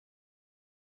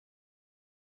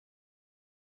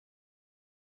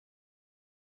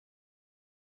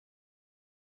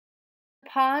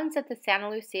ponds at the Santa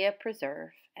Lucia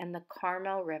Preserve and the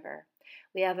Carmel River,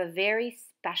 we have a very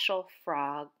special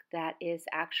frog that is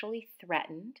actually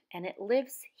threatened, and it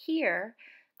lives here,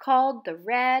 called the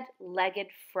red-legged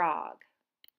frog.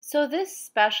 So this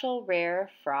special rare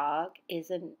frog is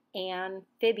an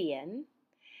amphibian,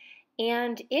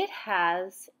 and it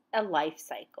has a life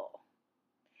cycle.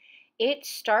 It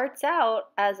starts out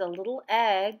as a little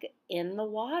egg in the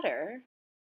water.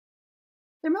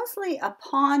 They're mostly a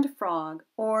pond frog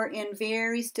or in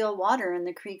very still water in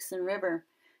the creeks and river.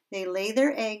 They lay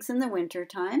their eggs in the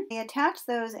wintertime. They attach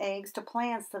those eggs to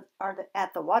plants that are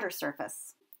at the water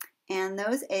surface. And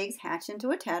those eggs hatch into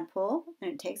a tadpole,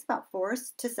 and it takes about 4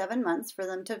 to 7 months for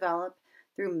them to develop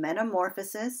through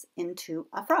metamorphosis into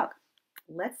a frog.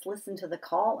 Let's listen to the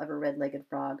call of a red-legged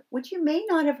frog, which you may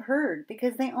not have heard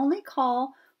because they only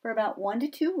call for about 1 to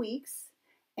 2 weeks,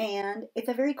 and it's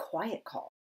a very quiet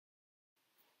call.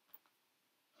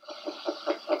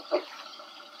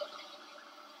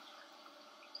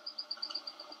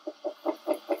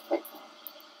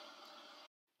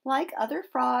 Like other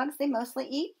frogs, they mostly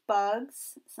eat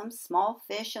bugs, some small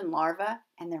fish and larvae,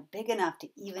 and they're big enough to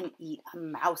even eat a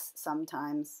mouse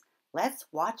sometimes. Let's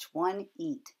watch one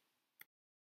eat.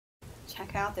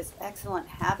 Check out this excellent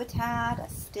habitat, a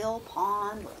still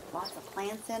pond with lots of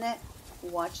plants in it.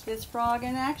 Watch this frog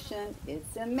in action.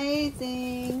 It's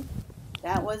amazing.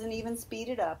 That wasn't even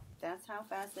speeded up. That's how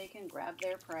fast they can grab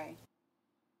their prey.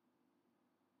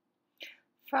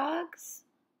 Frogs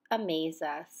amaze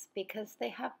us because they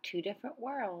have two different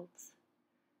worlds,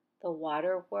 the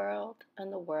water world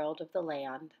and the world of the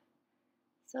land.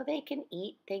 So they can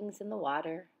eat things in the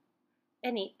water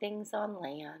and eat things on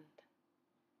land.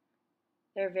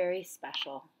 They're very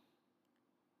special.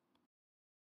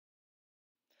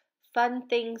 Fun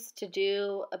things to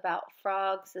do about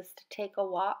frogs is to take a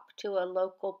walk to a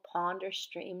local pond or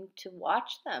stream to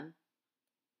watch them.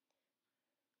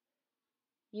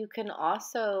 You can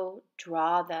also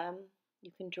draw them.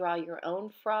 You can draw your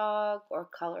own frog or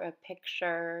color a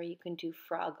picture. You can do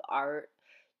frog art.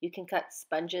 You can cut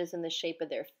sponges in the shape of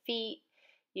their feet.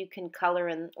 You can color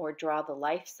in or draw the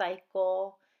life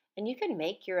cycle. And you can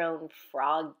make your own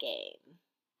frog game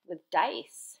with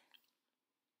dice.